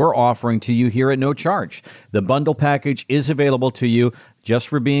kind of what we're offering to you here at no charge. The bundle package is available to you just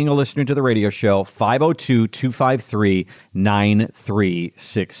for being a listener to the radio show.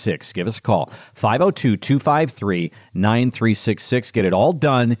 502-253-9366. Give us a call. 502-253-9366. Get it all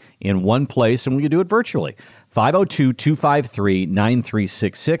done in one place, and we can do it virtually.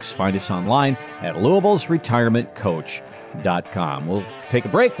 502-253-9366. Find us online at Louisville'sRetirementCoach.com. We'll take a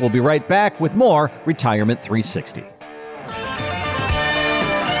break. We'll be right back with more Retirement 360.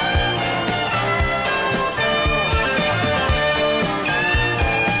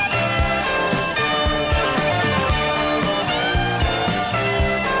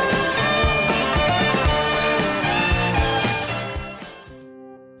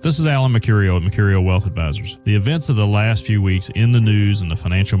 This is Alan Mercurio at Mercurio Wealth Advisors. The events of the last few weeks in the news and the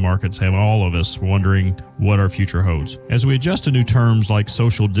financial markets have all of us wondering what our future holds. As we adjust to new terms like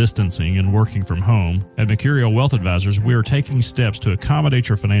social distancing and working from home, at Mercurio Wealth Advisors, we are taking steps to accommodate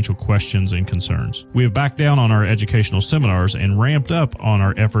your financial questions and concerns. We have backed down on our educational seminars and ramped up on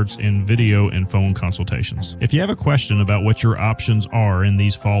our efforts in video and phone consultations. If you have a question about what your options are in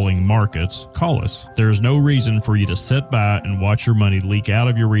these falling markets, call us. There is no reason for you to sit by and watch your money leak out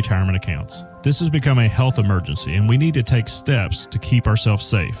of your retirement accounts. This has become a health emergency, and we need to take steps to keep ourselves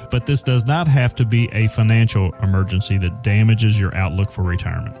safe. But this does not have to be a financial emergency that damages your outlook for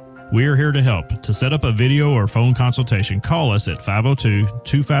retirement. We are here to help. To set up a video or phone consultation, call us at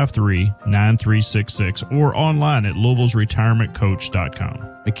 502-253-9366 or online at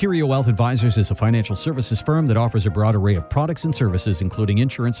Louisville'sRetirementCoach.com. Mercurio Wealth Advisors is a financial services firm that offers a broad array of products and services, including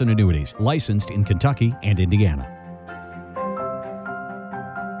insurance and annuities, licensed in Kentucky and Indiana.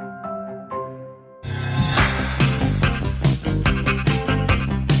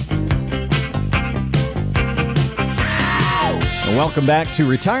 Welcome back to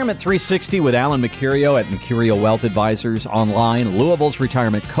Retirement 360 with Alan Mercurio at Mercurio Wealth Advisors, online,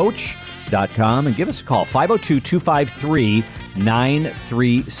 Louisville'sRetirementCoach.com, and give us a call,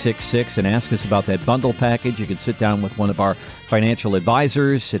 502-253-9366, and ask us about that bundle package. You can sit down with one of our financial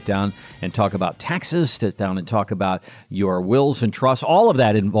advisors, sit down and talk about taxes, sit down and talk about your wills and trusts, all of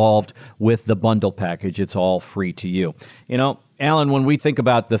that involved with the bundle package. It's all free to you. Alan, when we think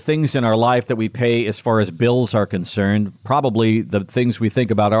about the things in our life that we pay as far as bills are concerned, probably the things we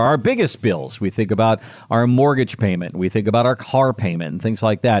think about are our biggest bills. We think about our mortgage payment. We think about our car payment and things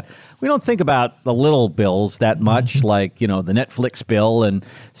like that. We don't think about the little bills that much, like, the Netflix bill and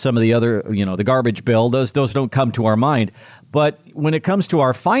some of the other, the garbage bill. Those don't come to our mind. But when it comes to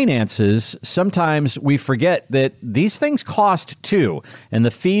our finances, sometimes we forget that these things cost too. And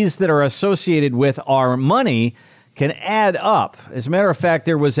the fees that are associated with our money can add up. As a matter of fact,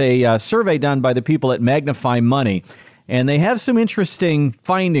 there was a survey done by the people at Magnify Money, and they have some interesting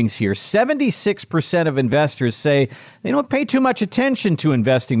findings here. 76% of investors say they don't pay too much attention to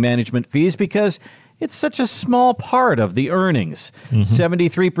investing management fees because it's such a small part of the earnings.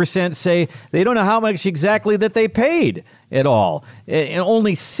 73% say they don't know how much exactly that they paid at all. And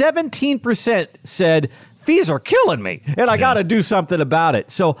only 17% said fees are killing me, and I got to do something about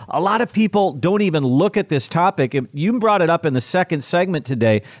it. So a lot of people don't even look at this topic. You brought it up in the second segment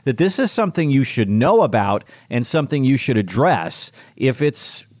today that this is something you should know about and something you should address if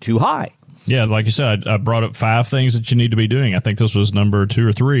it's too high. Yeah, like you said, I brought up 5 things that you need to be doing. I think this was number 2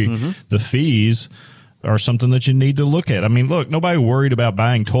 or 3. Mm-hmm. The fees are something that you need to look at. I mean, look, nobody worried about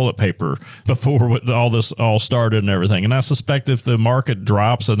buying toilet paper before all this all started and everything. And I suspect if the market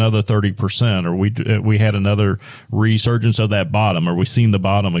drops another 30%, or we had another resurgence of that bottom, or we seen the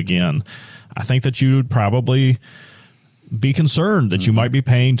bottom again, I think that you would probably be concerned that you might be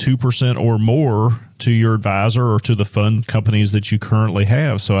paying 2% or more to your advisor or to the fund companies that you currently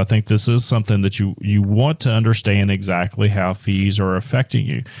have. So I think this is something that you want to understand exactly how fees are affecting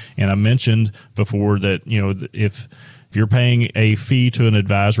you. And I mentioned before that, if you're paying a fee to an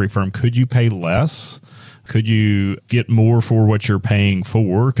advisory firm, could you pay less? Could you get more for what you're paying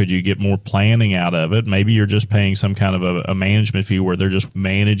for? Could you get more planning out of it? Maybe you're just paying some kind of a management fee where they're just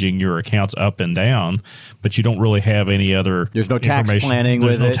managing your accounts up and down, but you don't really have any other There's no tax planning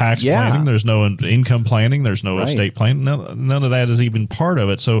There's with no it. tax planning. There's no income planning. There's no estate planning. None of that is even part of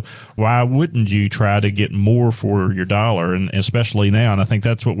it. So why wouldn't you try to get more for your dollar? And especially now, and I think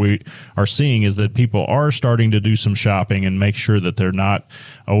that's what we are seeing, is that people are starting to do some shopping and make sure that they're not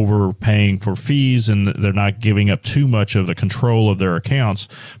overpaying for fees and they're not giving up too much of the control of their accounts,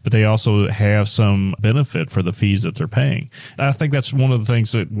 but they also have some benefit for the fees that they're paying. I think that's one of the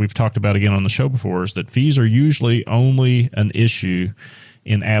things that we've talked about again on the show before, is that fees are usually only an issue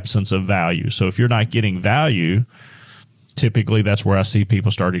in absence of value. So if you're not getting value, typically that's where I see people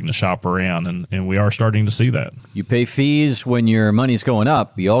starting to shop around, and we are starting to see that. You pay fees when your money's going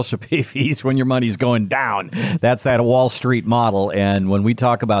up. You also pay fees when your money's going down. That's that Wall Street model. And when we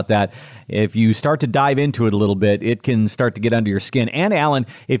talk about that, if you start to dive into it a little bit, it can start to get under your skin. And Alan,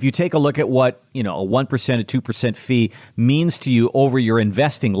 if you take a look at what, a 1%, a 2% fee means to you over your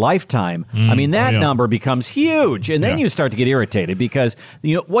investing lifetime, I mean, that number becomes huge. And then you start to get irritated because,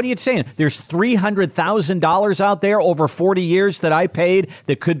 what are you saying? There's $300,000 out there over 40 years that I paid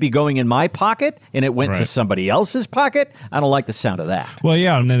that could be going in my pocket, and it went to somebody else's pocket. I don't like the sound of that. Well,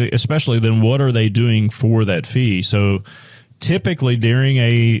 yeah, and then especially then what are they doing for that fee? So typically during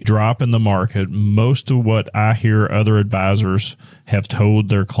a drop in the market, most of what I hear other advisors have told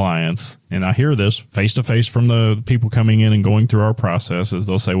their clients, and I hear this face-to-face from the people coming in and going through our process, is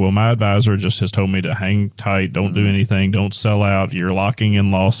they'll say, well, my advisor just has told me to hang tight, don't do anything, don't sell out, you're locking in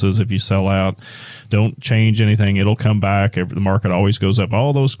losses if you sell out, don't change anything, it'll come back, the market always goes up.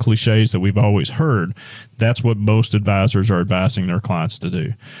 All those cliches that we've always heard, that's what most advisors are advising their clients to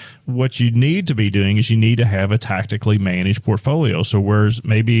do. What you need to be doing is you need to have a tactically managed portfolio. So whereas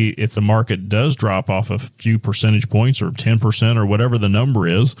maybe if the market does drop off a few percentage points or 10% or whatever the number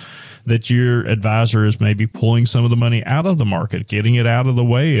is, that your advisor is maybe pulling some of the money out of the market, getting it out of the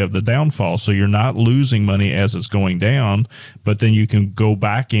way of the downfall. So you're not losing money as it's going down, but then you can go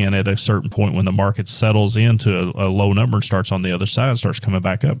back in at a certain point when the market settles into a low number and starts on the other side, starts coming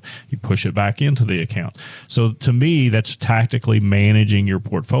back up. You push it back into the account. So to me, that's tactically managing your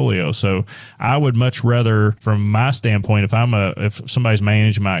portfolio. So I would much rather, from my standpoint, if somebody's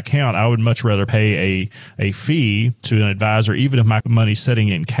managing my account, I would much rather pay a fee to an advisor, even if my money's sitting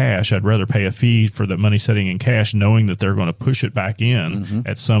in cash. I'd rather pay a fee for the money sitting in cash, knowing that they're going to push it back in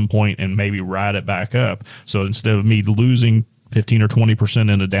at some point and maybe ride it back up. So instead of me losing 15 or 20%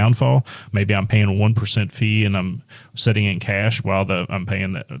 in a downfall, maybe I'm paying a 1% fee and I'm sitting in cash while I'm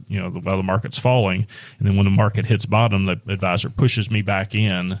paying while the market's falling. And then when the market hits bottom, the advisor pushes me back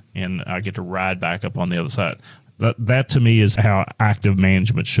in and I get to ride back up on the other side. That to me is how active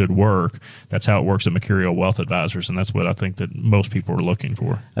management should work. That's how it works at Mercurio Wealth Advisors, and that's what I think that most people are looking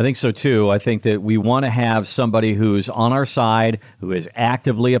for. I think so too. I think that we want to have somebody who's on our side, who is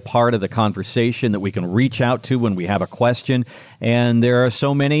actively a part of the conversation that we can reach out to when we have a question. And there are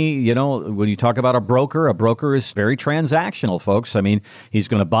so many, when you talk about a broker is very transactional, folks. I mean, he's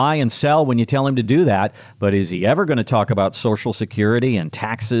going to buy and sell when you tell him to do that, but is he ever going to talk about Social Security and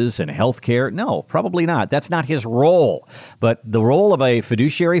taxes and health care? No, probably not. That's not his role. But the role of a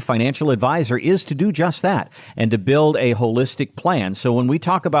fiduciary financial advisor is to do just that and to build a holistic plan. So when we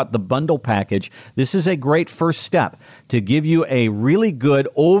talk about the bundle package, this is a great first step to give you a really good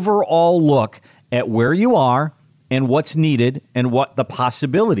overall look at where you are and what's needed and what the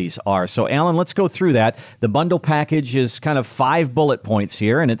possibilities are. So, Alan, let's go through that. The bundle package is kind of 5 bullet points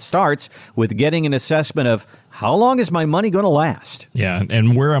here, and it starts with getting an assessment of How long is my money going to last? Yeah,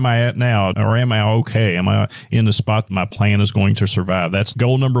 and where am I at now? Or am I okay? Am I in the spot my plan is going to survive? That's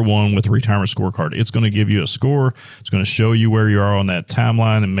goal number one with the retirement scorecard. It's going to give you a score. It's going to show you where you are on that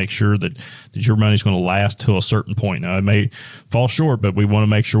timeline and make sure that your money's going to last till a certain point. Now, it may fall short, but we want to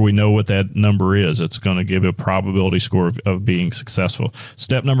make sure we know what that number is. It's going to give a probability score of being successful.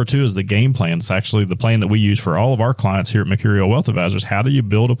 Step number two is the game plan. It's actually the plan that we use for all of our clients here at Mercurio Wealth Advisors. How do you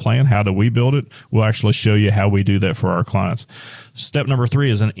build a plan? How do we build it? We'll actually show you how we do that for our clients. Step number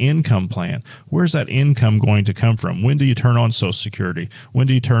three is an income plan. Where's that income going to come from? When do you turn on Social Security? When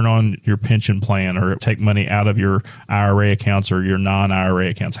do you turn on your pension plan or take money out of your IRA accounts or your non-IRA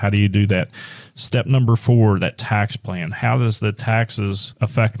accounts? How do you do that? Step number four, that tax plan. How does the taxes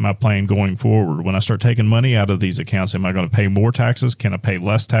affect my plan going forward? When I start taking money out of these accounts, am I going to pay more taxes? Can I pay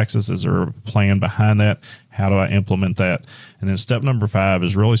less taxes? Is there a plan behind that? How do I implement that? And then step number five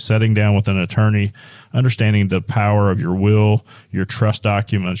is really sitting down with an attorney, understanding the power of your will, your trust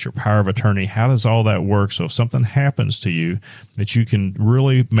documents, your power of attorney. How does all that work? So if something happens to you, that you can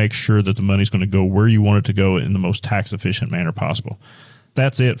really make sure that the money's going to go where you want it to go in the most tax efficient manner possible.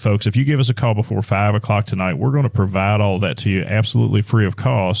 That's it, folks. If you give us a call before 5 o'clock tonight, we're going to provide all that to you absolutely free of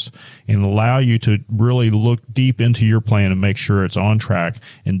cost and allow you to really look deep into your plan and make sure it's on track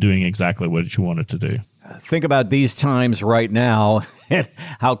and doing exactly what you want it to do. Think about these times right now,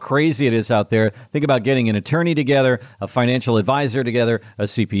 how crazy it is out there. Think about getting an attorney together, a financial advisor together, a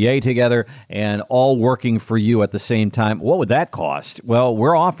CPA together, and all working for you at the same time. What would that cost? Well,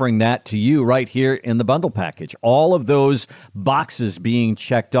 we're offering that to you right here in the bundle package. All of those boxes being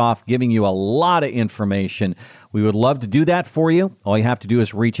checked off, giving you a lot of information. We would love to do that for you. All you have to do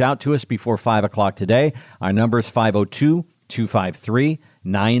is reach out to us before 5 o'clock today. Our number is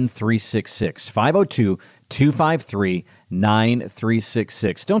 502-253-9366.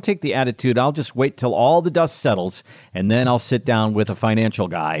 502-253-9366. Don't take the attitude, I'll just wait till all the dust settles, and then I'll sit down with a financial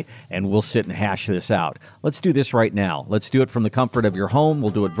guy, and we'll sit and hash this out. Let's do this right now. Let's do it from the comfort of your home.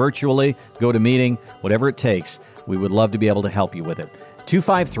 We'll do it virtually, go to meeting, whatever it takes. We would love to be able to help you with it.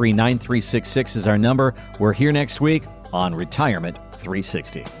 253-9366 is our number. We're here next week on Retirement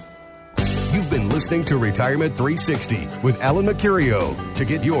 360. You've been listening to Retirement 360 with Alan Mercurio. To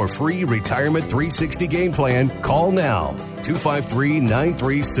get your free Retirement 360 game plan, call now.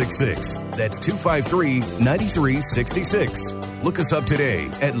 253-9366. That's 253-9366. Look us up today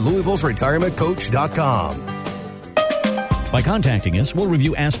at Louisville'sRetirementCoach.com. By contacting us, we'll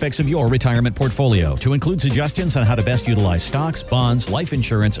review aspects of your retirement portfolio to include suggestions on how to best utilize stocks, bonds, life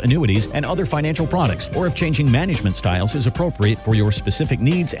insurance, annuities, and other financial products, or if changing management styles is appropriate for your specific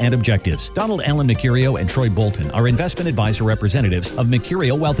needs and objectives. Donald Allen Mercurio and Troy Bolton are investment advisor representatives of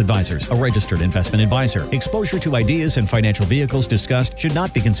Mercurio Wealth Advisors, a registered investment advisor. Exposure to ideas and financial vehicles discussed should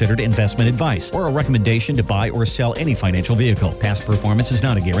not be considered investment advice or a recommendation to buy or sell any financial vehicle. Past performance is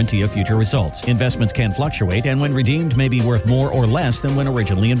not a guarantee of future results. Investments can fluctuate and when redeemed may be worth more or less than when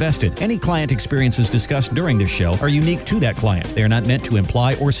originally invested. Any client experiences discussed during this show are unique to that client. They are not meant to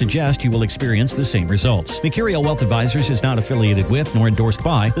imply or suggest you will experience the same results. Mercurio Wealth Advisors is not affiliated with nor endorsed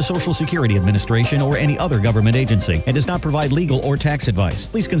by the Social Security Administration or any other government agency and does not provide legal or tax advice.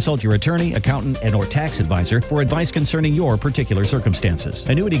 Please consult your attorney, accountant, and or tax advisor for advice concerning your particular circumstances.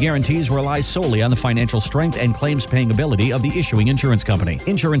 Annuity guarantees rely solely on the financial strength and claims paying ability of the issuing insurance company.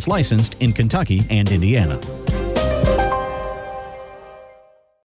 Insurance licensed in Kentucky and Indiana.